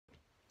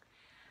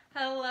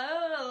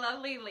Hello,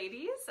 lovely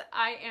ladies.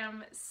 I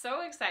am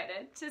so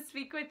excited to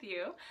speak with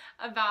you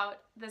about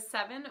the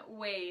 7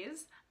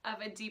 ways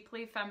of a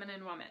deeply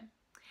feminine woman.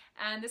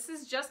 And this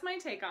is just my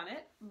take on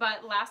it,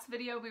 but last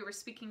video we were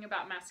speaking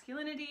about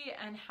masculinity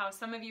and how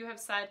some of you have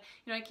said,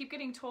 I keep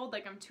getting told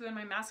like I'm too in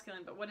my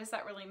masculine, but what does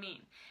that really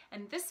mean?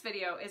 And this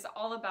video is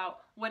all about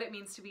what it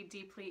means to be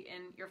deeply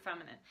in your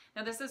feminine.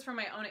 Now this is from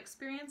my own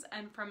experience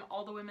and from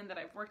all the women that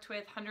I've worked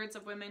with, hundreds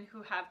of women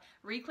who have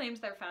reclaimed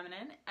their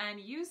feminine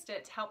and used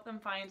it to help them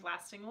find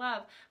lasting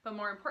love, but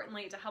more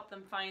importantly to help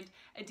them find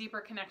a deeper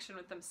connection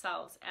with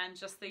themselves and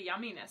just the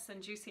yumminess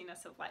and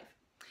juiciness of life.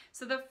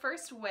 So the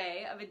first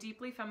way of a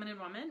deeply feminine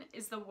woman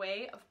is the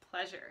way of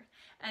pleasure.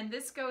 And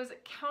this goes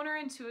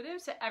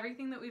counterintuitive to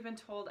everything that we've been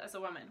told as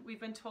a woman. We've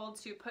been told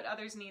to put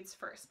others' needs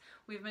first.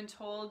 We've been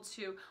told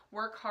to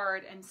work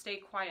hard and stay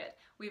quiet.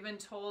 We've been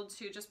told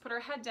to just put our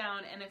head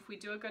down, and if we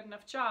do a good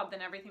enough job,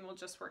 then everything will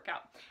just work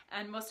out.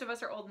 And most of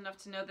us are old enough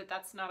to know that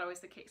that's not always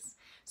the case.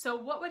 So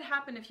what would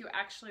happen if you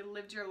actually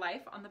lived your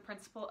life on the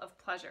principle of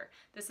pleasure?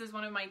 This is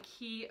one of my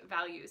key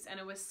values, and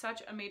it was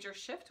such a major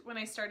shift when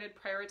I started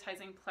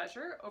prioritizing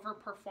pleasure over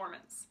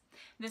performance.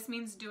 This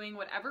means doing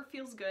whatever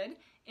feels good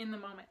in the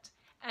moment.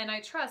 And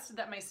I trust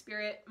that my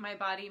spirit, my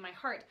body, my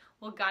heart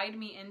will guide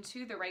me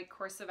into the right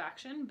course of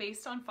action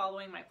based on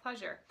following my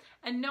pleasure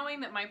and knowing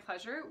that my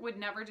pleasure would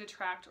never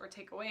detract or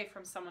take away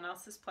from someone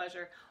else's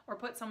pleasure or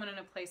put someone in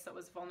a place that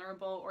was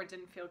vulnerable or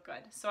didn't feel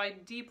good. So I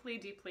deeply,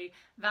 deeply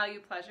value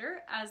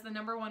pleasure as the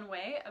 #1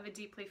 way of a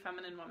deeply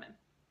feminine woman.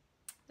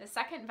 The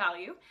second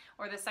value,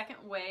 or the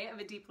second way of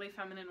a deeply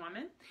feminine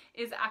woman,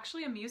 is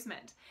actually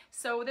amusement.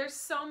 So there's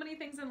so many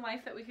things in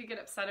life that we could get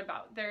upset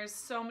about. There's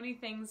so many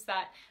things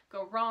that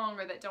go wrong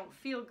or that don't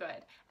feel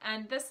good.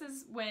 And this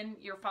is when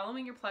you're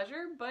following your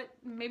pleasure, but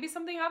maybe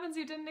something happens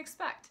you didn't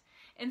expect.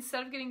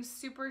 Instead of getting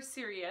super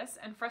serious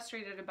and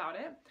frustrated about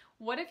it,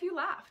 what if you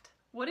laughed?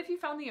 What if you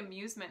found the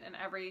amusement in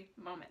every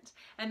moment?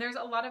 And there's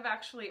a lot of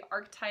actually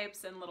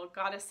archetypes and little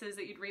goddesses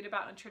that you'd read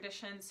about in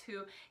traditions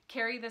who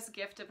carry this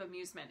gift of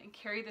amusement and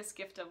carry this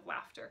gift of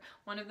laughter.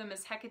 One of them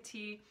is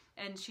Hecate,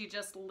 and she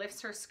just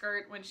lifts her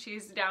skirt when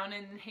she's down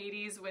in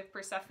Hades with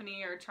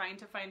Persephone or trying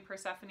to find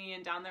Persephone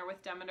and down there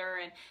with Demeter,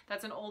 and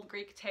that's an old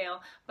Greek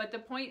tale. But the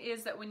point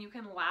is that when you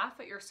can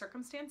laugh at your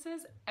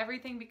circumstances,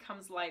 everything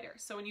becomes lighter.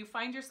 So when you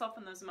find yourself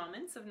in those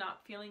moments of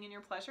not feeling in your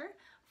pleasure,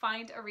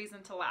 find a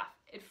reason to laugh.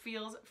 It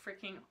feels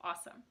freaking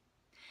awesome.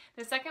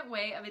 The second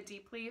way of a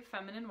deeply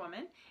feminine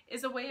woman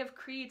is a way of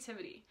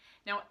creativity.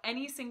 Now,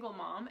 any single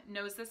mom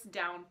knows this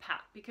down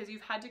pat because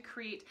you've had to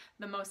create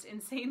the most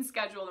insane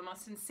schedule, the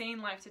most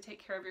insane life to take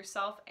care of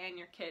yourself and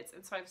your kids.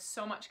 And so I have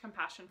so much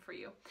compassion for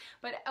you.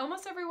 But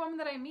almost every woman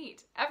that I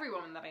meet,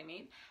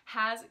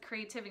 has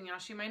creativity. Now,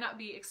 she might not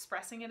be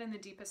expressing it in the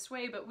deepest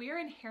way, but we are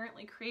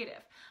inherently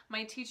creative.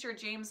 My teacher,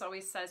 James,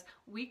 always says,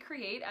 we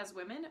create as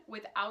women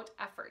without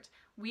effort.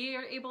 We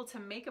are able to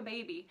make a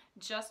baby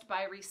just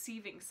by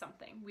receiving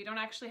something. We don't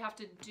actually have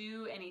to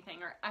do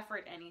anything or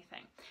effort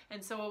anything.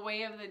 And so a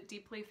way of the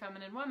deeply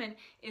feminine woman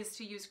is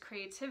to use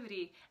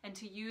creativity and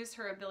to use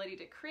her ability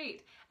to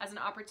create as an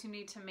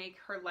opportunity to make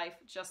her life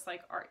just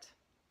like art.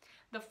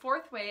 The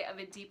fourth way of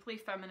a deeply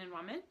feminine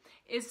woman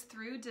is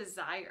through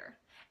desire.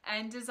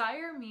 And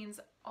desire means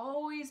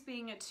always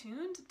being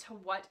attuned to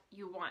what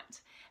you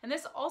want. And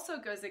this also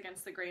goes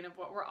against the grain of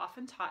what we're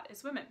often taught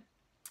as women.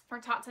 We're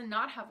taught to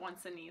not have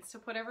wants and needs, to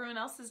put everyone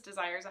else's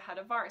desires ahead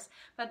of ours,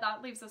 but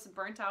that leaves us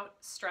burnt out,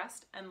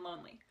 stressed, and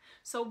lonely.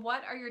 So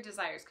what are your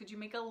desires? Could you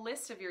make a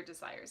list of your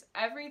desires?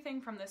 Everything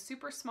from the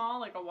super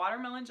small, like a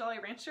watermelon Jolly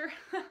Rancher,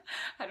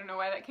 I don't know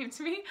why that came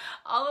to me,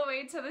 all the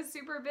way to the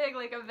super big,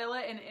 like a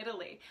villa in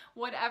Italy.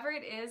 Whatever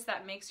it is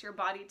that makes your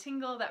body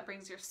tingle, that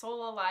brings your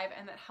soul alive,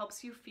 and that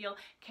helps you feel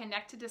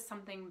connected to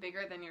something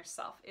bigger than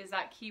yourself is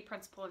that key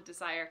principle of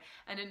desire,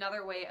 and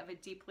another way of a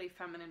deeply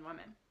feminine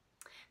woman.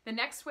 The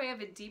next way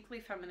of a deeply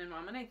feminine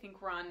woman, I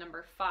think we're on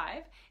number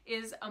 5,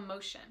 is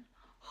emotion.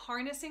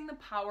 Harnessing the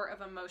power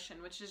of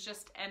emotion, which is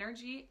just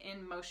energy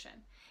in motion.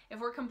 If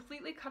we're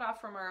completely cut off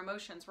from our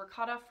emotions, we're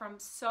cut off from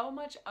so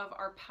much of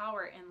our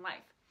power in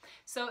life.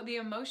 So the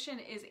emotion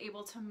is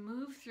able to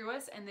move through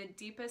us in the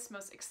deepest,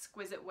 most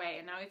exquisite way.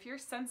 And now if you're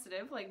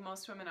sensitive, like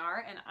most women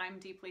are, and I'm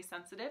deeply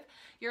sensitive,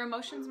 your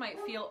emotions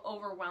might feel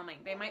overwhelming.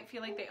 They might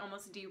feel like they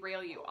almost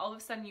derail you. All of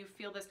a sudden you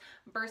feel this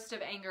burst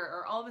of anger,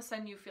 or all of a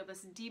sudden you feel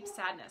this deep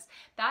sadness.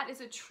 That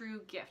is a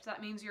true gift.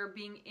 That means you're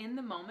being in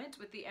the moment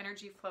with the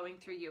energy flowing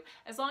through you,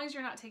 as long as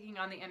you're not taking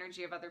on the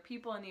energy of other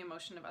people and the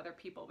emotion of other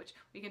people, which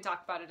we can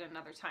talk about it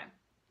another time.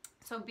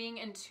 So being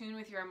in tune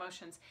with your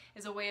emotions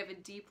is a way of a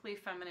deeply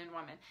feminine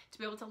woman, to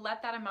be able to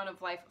let that amount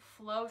of life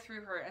flow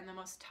through her in the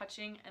most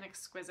touching and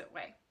exquisite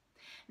way.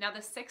 Now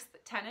the sixth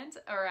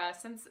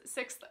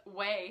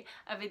way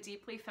of a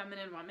deeply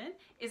feminine woman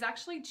is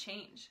actually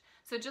change.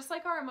 So just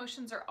like our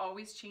emotions are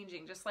always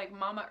changing, just like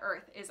Mama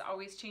Earth is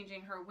always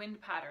changing her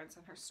wind patterns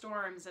and her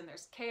storms, and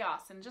there's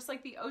chaos, and just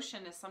like the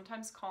ocean is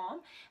sometimes calm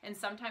and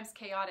sometimes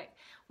chaotic,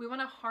 we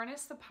want to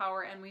harness the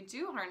power, and we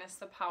do harness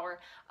the power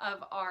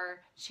of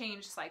our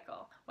change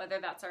cycle, whether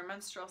that's our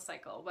menstrual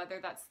cycle, whether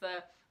that's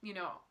the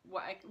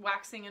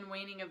waxing and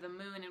waning of the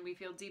moon, and we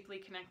feel deeply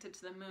connected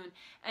to the moon,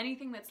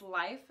 anything that's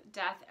life,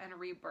 death, and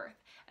rebirth.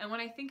 And when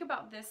I think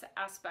about this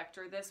aspect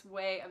or this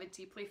way of a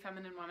deeply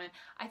feminine woman,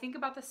 I think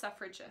about the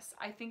suffragists,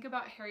 I think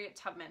about Harriet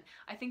Tubman,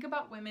 I think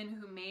about women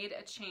who made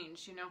a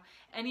change.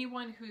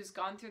 Anyone who's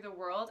gone through the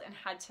world and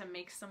had to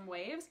make some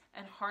waves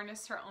and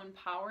harness her own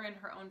power and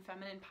her own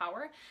feminine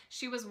power,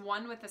 she was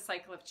one with the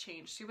cycle of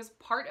change. She was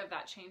part of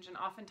that change, and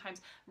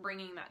oftentimes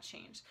bringing that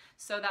change.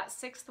 So that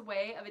sixth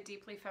way of a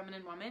deeply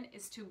feminine woman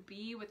is to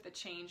be with the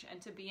change and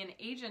to be an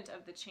agent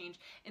of the change,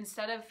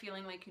 instead of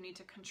feeling like you need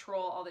to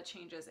control all the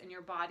changes in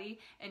your body,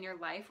 in your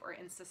life, or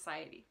in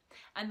society.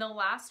 And the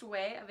last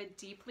way of a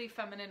deeply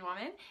feminine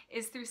woman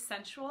is through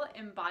sensual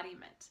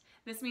embodiment.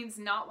 This means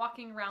not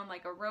walking around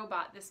like a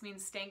robot. This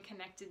means staying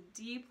connected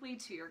deeply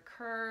to your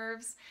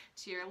curves,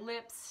 to your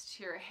lips,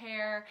 to your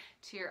hair,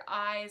 to your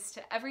eyes,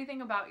 to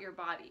everything about your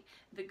body.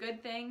 The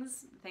good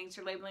things, the things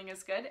you're labeling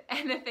as good,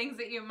 and the things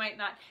that you might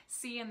not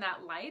see in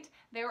that light,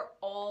 they're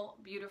all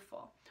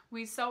beautiful.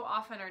 We so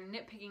often are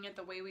nitpicking at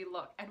the way we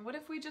look. And what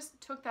if we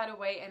just took that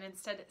away and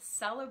instead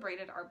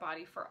celebrated our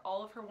body for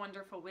all of her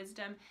wonderful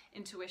wisdom,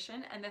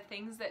 intuition, and the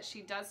things that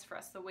she does for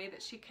us, the way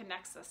that she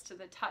connects us to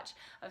the touch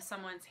of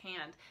someone's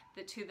hand,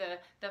 to the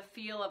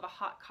feel of a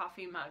hot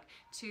coffee mug,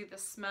 to the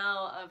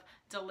smell of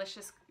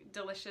delicious,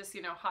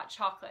 hot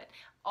chocolate.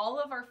 All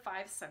of our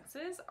five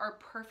senses are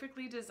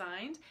perfectly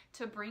designed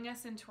to bring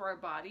us into our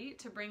body,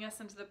 to bring us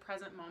into the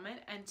present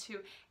moment, and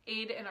to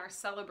aid in our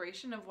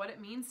celebration of what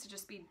it means to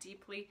just be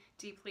deeply,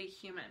 deeply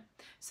human.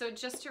 So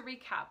just to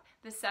recap,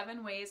 the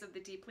 7 ways of the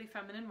deeply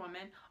feminine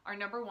woman are: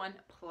 number 1,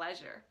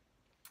 pleasure;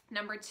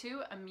 number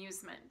 2,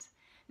 amusement;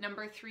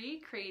 number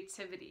 3,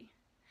 creativity;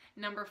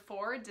 number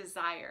 4,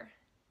 desire;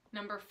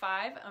 number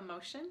 5,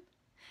 emotion;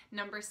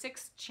 number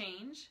 6,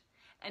 change;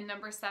 and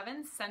number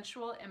 7,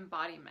 sensual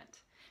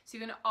embodiment. So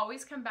you can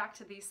always come back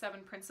to these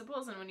 7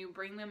 principles, and when you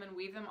bring them and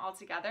weave them all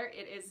together,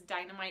 it is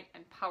dynamite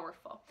and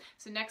powerful.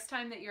 So next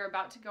time that you're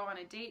about to go on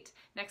a date,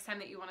 next time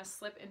that you want to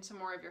slip into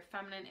more of your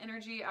feminine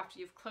energy after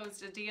you've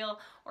closed a deal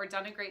or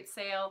done a great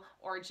sale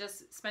or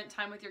just spent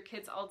time with your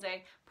kids all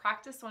day,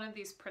 practice one of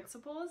these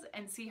principles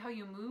and see how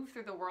you move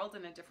through the world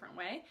in a different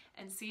way,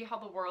 and see how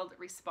the world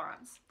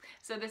responds.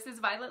 So this is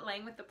Violet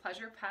Lang with The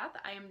Pleasure Path.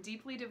 I am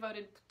deeply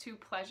devoted to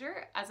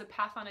pleasure as a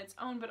path on its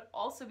own, but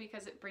also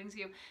because it brings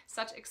you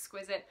such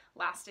exquisite,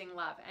 lasting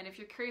love. And if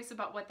you're curious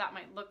about what that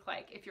might look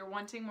like, if you're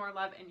wanting more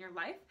love in your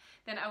life,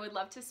 then I would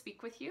love to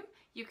speak with you.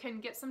 You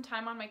can get some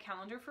time on my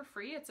calendar for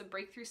free. It's a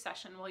breakthrough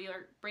session where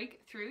you'll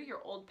break through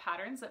your old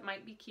patterns that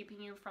might be keeping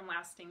you from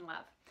lasting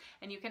love.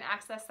 And you can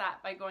access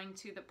that by going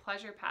to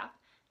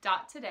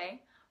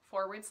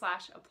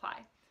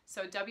thepleasurepath.today/apply.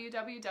 So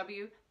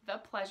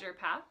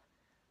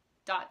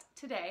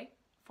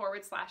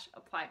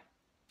www.thepleasurepath.today/apply.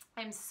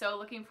 I'm so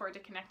looking forward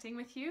to connecting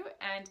with you,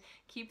 and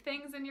keep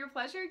things in your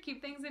pleasure,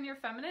 keep things in your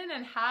feminine,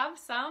 and have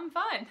some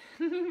fun.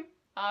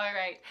 All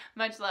right,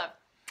 much love.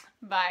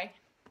 Bye.